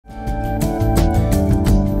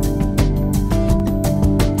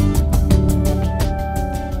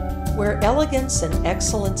elegance and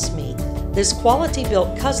excellence meet. This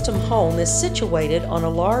quality-built custom home is situated on a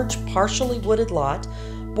large, partially wooded lot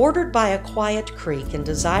bordered by a quiet creek and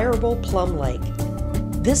desirable Plum Lake.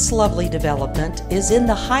 This lovely development is in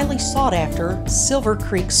the highly sought-after Silver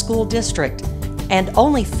Creek School District and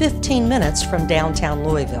only 15 minutes from downtown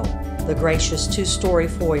Louisville. The gracious two-story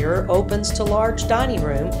foyer opens to large dining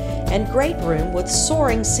room and great room with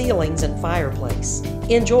soaring ceilings and fireplace.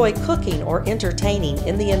 Enjoy cooking or entertaining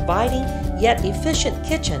in the inviting yet efficient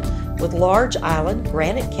kitchen with large island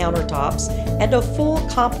granite countertops and a full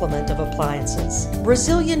complement of appliances.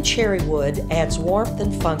 Brazilian cherry wood adds warmth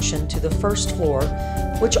and function to the first floor,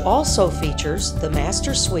 which also features the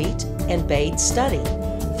master suite and bayed study.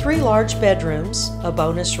 3 large bedrooms, a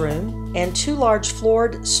bonus room, and 2 large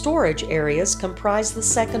floored storage areas comprise the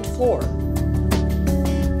second floor.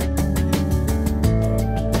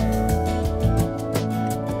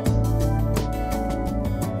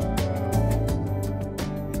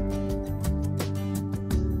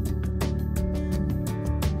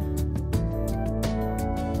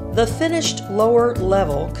 The finished lower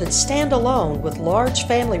level could stand alone with large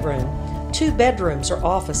family room, 2 bedrooms or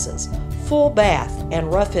offices, full bath,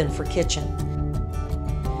 and rough-in for kitchen.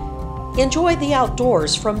 Enjoy the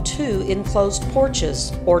outdoors from 2 enclosed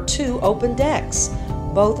porches or 2 open decks,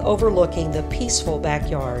 both overlooking the peaceful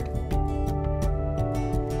backyard.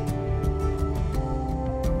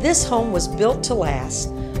 This home was built to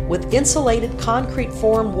last with insulated concrete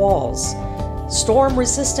form walls,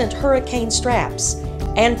 storm-resistant hurricane straps,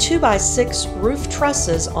 and 2x6 roof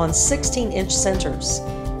trusses on 16-inch centers.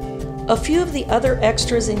 A few of the other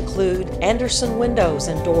extras include Anderson windows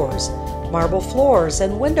and doors, marble floors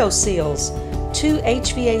and window seals, 2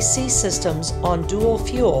 HVAC systems on dual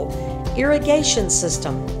fuel, irrigation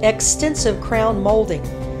system, extensive crown molding,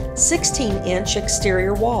 16-inch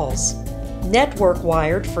exterior walls, network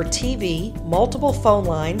wired for TV, multiple phone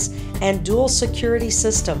lines, and dual security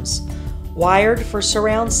systems, wired for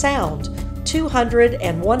surround sound, 200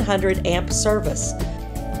 and 100 amp service,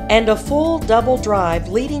 and a full double drive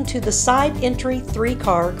leading to the side entry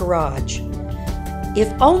 3-car garage.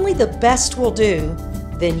 If only the best will do,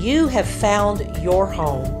 then you have found your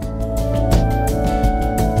home.